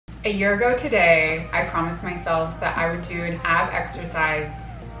A year ago today, I promised myself that I would do an ab exercise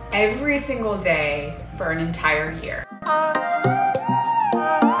every single day for an entire year.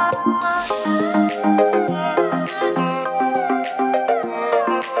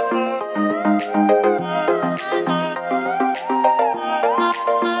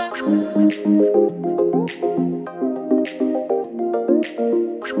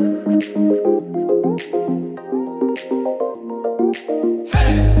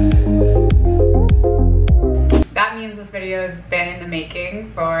 That means this video has been in the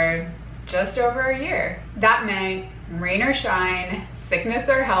making for just over a year. That meant rain or shine, sickness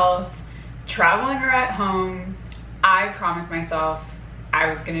or health, traveling or at home, I promised myself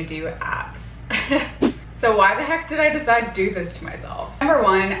I was gonna do abs. So why the heck did I decide to do this to myself? Number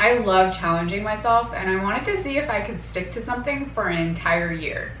one, I love challenging myself and I wanted to see if I could stick to something for an entire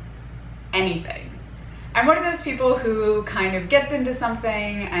year. Anything. I'm one of those people who kind of gets into something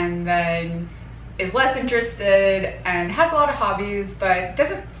and then is less interested and has a lot of hobbies, but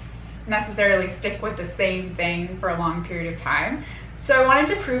doesn't necessarily stick with the same thing for a long period of time. So I wanted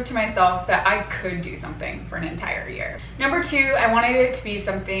to prove to myself that I could do something for an entire year. Number two, I wanted it to be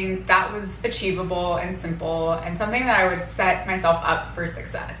something that was achievable and simple and something that I would set myself up for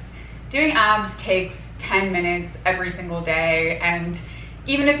success. Doing abs takes 10 minutes every single day, and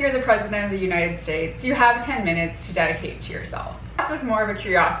even if you're the president of the United States, you have 10 minutes to dedicate to yourself. This was more of a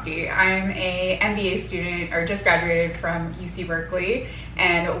curiosity. I'm a MBA student, or just graduated from UC Berkeley,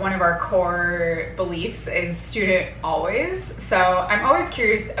 and one of our core beliefs is student always. So I'm always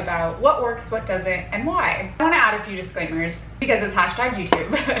curious about what works, what doesn't, and why. I want to add a few disclaimers because it's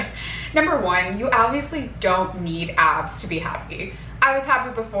 #YouTube. Number one, you obviously don't need abs to be happy. I was happy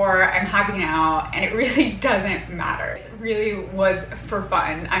before, I'm happy now, and it really doesn't matter. It really was for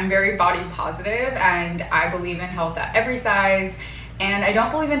fun. I'm very body positive and I believe in health at every size, and I don't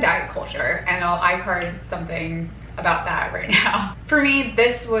believe in diet culture, and I'll iCard something about that right now. For me,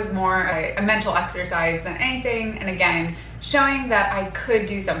 this was more a mental exercise than anything, and again, showing that I could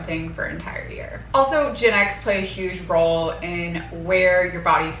do something for an entire year. Also, genetics play a huge role in where your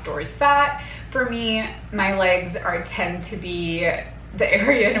body stores fat. For me, my legs tend to be the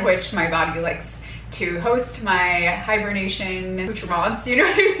area in which my body likes to host my hibernation accoutrements, you know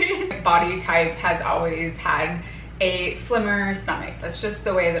what I mean? My body type has always had a slimmer stomach. That's just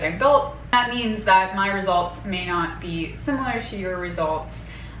the way that I'm built. That means that my results may not be similar to your results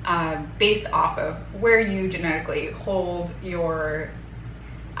based off of where you genetically hold your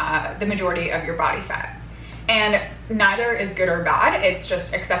the majority of your body fat. And neither is good or bad. It's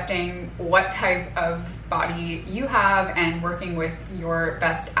just accepting what type of body you have and working with your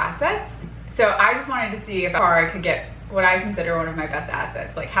best assets. So I just wanted to see if I could get what I consider one of my best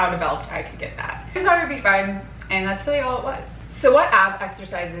assets, like how developed I could get that. I just thought it'd be fun, and that's really all it was. So what ab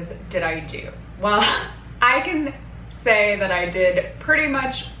exercises did I do? Well, I can say that I did pretty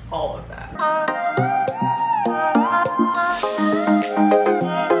much all of them.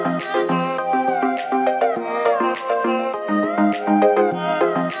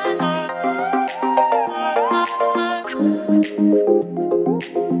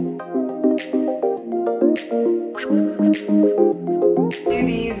 Do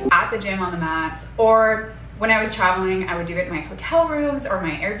these at the gym on the mats, or when I was traveling, I would do it in my hotel rooms or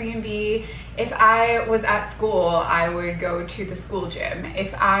my Airbnb. If I was at school, I would go to the school gym.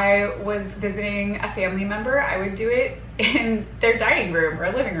 If I was visiting a family member, I would do it in their dining room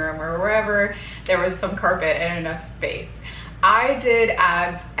or living room or wherever there was some carpet and enough space. I did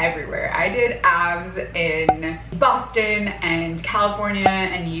abs everywhere. I did abs in Boston and California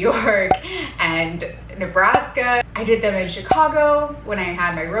and New York and Nebraska. I did them in Chicago when I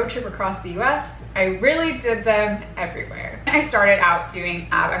had my road trip across the US. I really did them everywhere. When I started out doing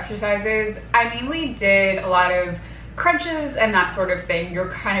ab exercises, I mainly did a lot of crunches and that sort of thing, your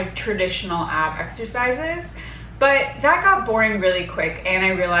kind of traditional ab exercises. But that got boring really quick, and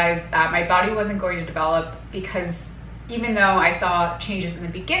I realized that my body wasn't going to develop, because even though I saw changes in the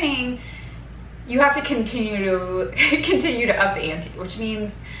beginning, you have to continue to up the ante, which means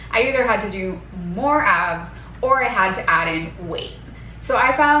I either had to do more abs or I had to add in weight. So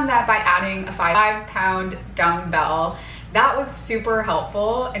I found that by adding a 5-pound dumbbell, that was super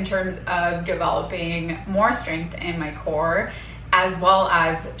helpful in terms of developing more strength in my core, as well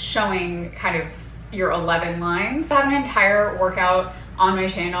as showing kind of your 11 lines. I have an entire workout on my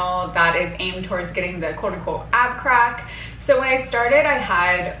channel that is aimed towards getting the quote-unquote ab crack. So when I started, I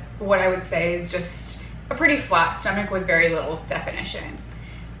had what I would say is just a pretty flat stomach with very little definition.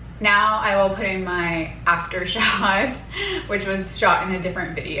 Now I will put in my after shot, which was shot in a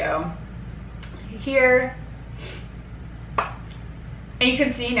different video. Here, And you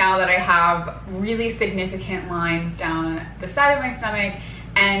can see now that I have really significant lines down the side of my stomach,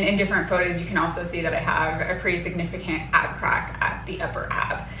 and in different photos you can also see that I have a pretty significant ab crack at the upper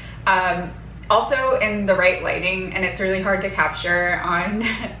ab. Also in the right lighting, and it's really hard to capture on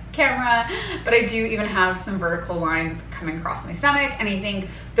camera, but I do even have some vertical lines coming across my stomach, and I think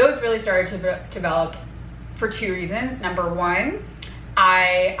those really started to develop for two reasons. Number one,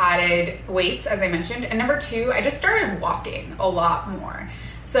 I added weights, as I mentioned, and number two, I just started walking a lot more.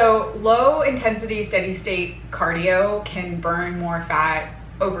 So low intensity, steady state cardio can burn more fat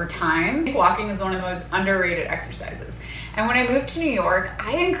over time. I think walking is one of the most underrated exercises. And when I moved to New York,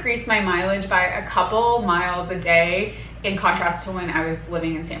 I increased my mileage by a couple miles a day in contrast to when I was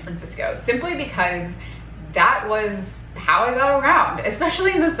living in San Francisco, simply because that was how I got around,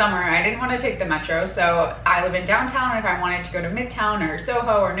 especially in the summer. I didn't want to take the metro, so I live in downtown, and if I wanted to go to Midtown or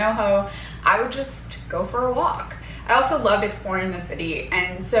Soho or NoHo, I would just go for a walk. I also loved exploring the city,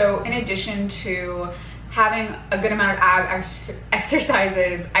 and so in addition to having a good amount of ab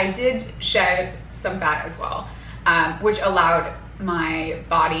exercises, I did shed some fat as well, which allowed my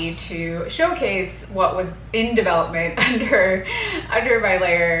body to showcase what was in development under my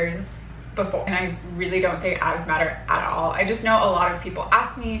layers before. And I really don't think abs matter at all. I just know a lot of people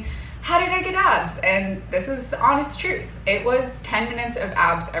ask me, how did I get abs? And this is the honest truth. It was 10 minutes of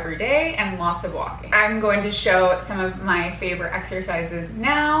abs every day and lots of walking. I'm going to show some of my favorite exercises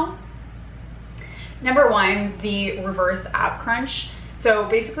now. Number one, the reverse ab crunch. So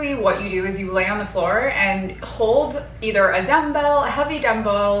basically what you do is you lay on the floor and hold either a dumbbell, a heavy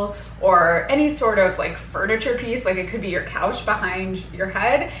dumbbell, or any sort of like furniture piece, like it could be your couch behind your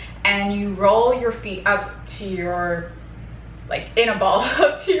head, and you roll your feet up to your, like in a ball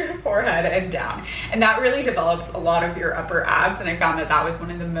up to your forehead and down. And that really develops a lot of your upper abs, and I found that that was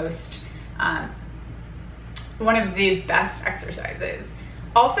one of the most, one of the best exercises.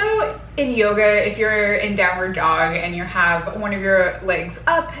 Also in yoga, if you're in downward dog and you have one of your legs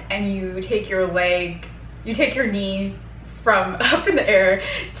up and you take your knee from up in the air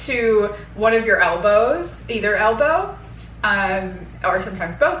to one of your elbows, either elbow, or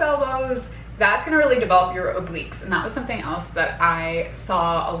sometimes both elbows, that's gonna really develop your obliques. And that was something else that I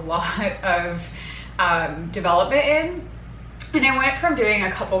saw a lot of development in. And I went from doing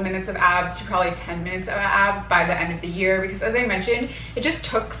a couple minutes of abs to probably 10 minutes of abs by the end of the year, because as I mentioned, it just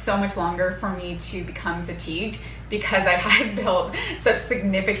took so much longer for me to become fatigued because I had built such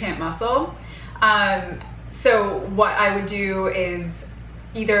significant muscle. So what I would do is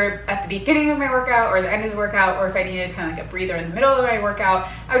either at the beginning of my workout or the end of the workout, or if I needed kind of like a breather in the middle of my workout,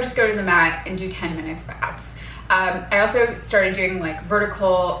 I would just go to the mat and do 10 minutes of abs. I also started doing like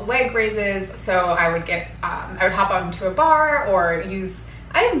vertical leg raises. So I would hop onto a bar or use,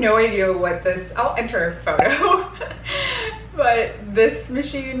 I have no idea what this, I'll enter a photo, but this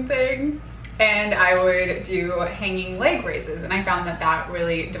machine thing, and I would do hanging leg raises. And I found that that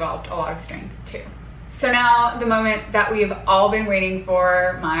really developed a lot of strength too. So now the moment that we've all been waiting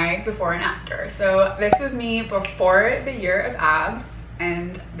for, my before and after. So this was me before the year of abs,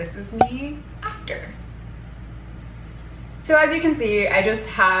 and this is me after. So as you can see, I just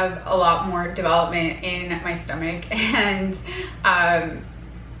have a lot more development in my stomach, and I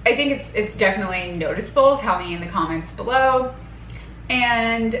think it's definitely noticeable. Tell me in the comments below.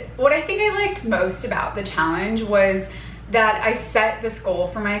 And what I think I liked most about the challenge was that I set this goal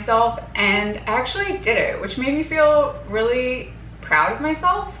for myself and I actually did it, which made me feel really proud of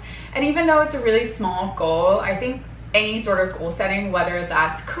myself. And even though it's a really small goal, I think any sort of goal setting, whether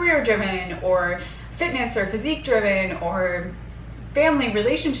that's career driven or fitness or physique driven or family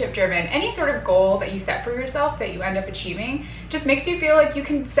relationship driven, any sort of goal that you set for yourself that you end up achieving just makes you feel like you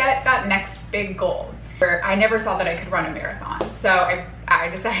can set that next big goal. I never thought that I could run a marathon, so I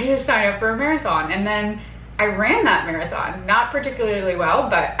decided to sign up for a marathon, and then I ran that marathon, not particularly well,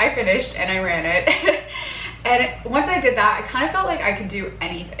 but I finished and I ran it. And once I did that, I kind of felt like I could do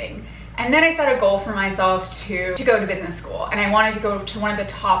anything. And then I set a goal for myself to go to business school, and I wanted to go to one of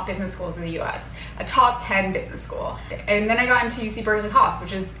the top business schools in the US, a top 10 business school. And then I got into UC Berkeley Haas,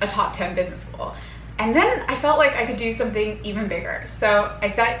 which is a top 10 business school. And then I felt like I could do something even bigger. So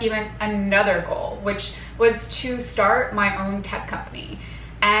I set even another goal, which was to start my own tech company.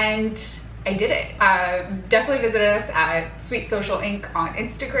 And I did it. Definitely visit us at Sweet Social Inc. on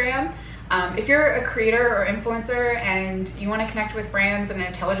Instagram. If you're a creator or influencer and you want to connect with brands in an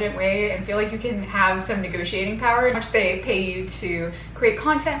intelligent way and feel like you can have some negotiating power in which they pay you to create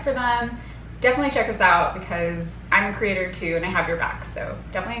content for them, definitely check us out, because I'm a creator too and I have your back, so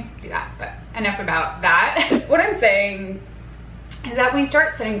definitely do that. But enough about that. What I'm saying is that when you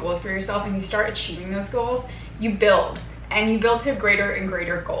start setting goals for yourself and you start achieving those goals, you build. and you build to greater and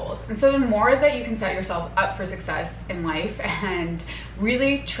greater goals. And so the more that you can set yourself up for success in life and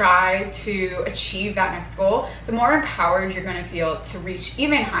really try to achieve that next goal, the more empowered you're going to feel to reach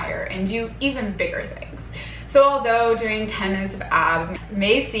even higher and do even bigger things. So although doing 10 minutes of abs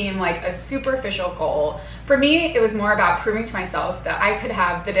may seem like a superficial goal, for me, it was more about proving to myself that I could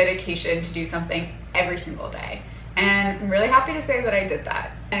have the dedication to do something every single day. And I'm really happy to say that I did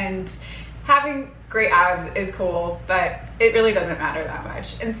that. And having great abs is cool, but it really doesn't matter that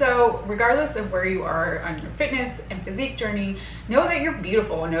much. And so regardless of where you are on your fitness and physique journey, know that you're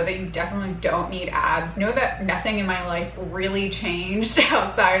beautiful. Know that you definitely don't need abs. Know that nothing in my life really changed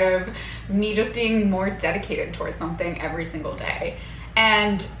outside of me just being more dedicated towards something every single day.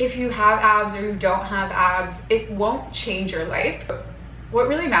 And if you have abs or you don't have abs, it won't change your life. What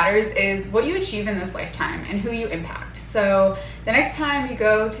really matters is what you achieve in this lifetime and who you impact. So the next time you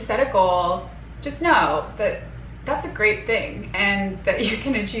go to set a goal, just know that that's a great thing and that you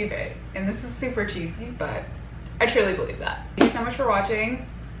can achieve it. And this is super cheesy, but I truly believe that. Thank you so much for watching.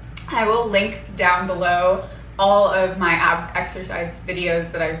 I will link down below all of my ab exercise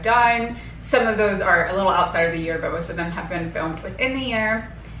videos that I've done. Some of those are a little outside of the year, but most of them have been filmed within the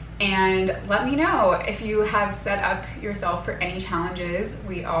year. And let me know if you have set up yourself for any challenges.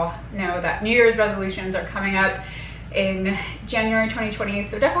 We all know that New Year's resolutions are coming up in January 2020,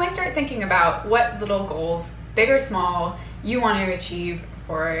 so definitely start thinking about what little goals, big or small, you want to achieve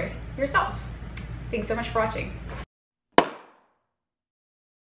for yourself. Thanks so much for watching.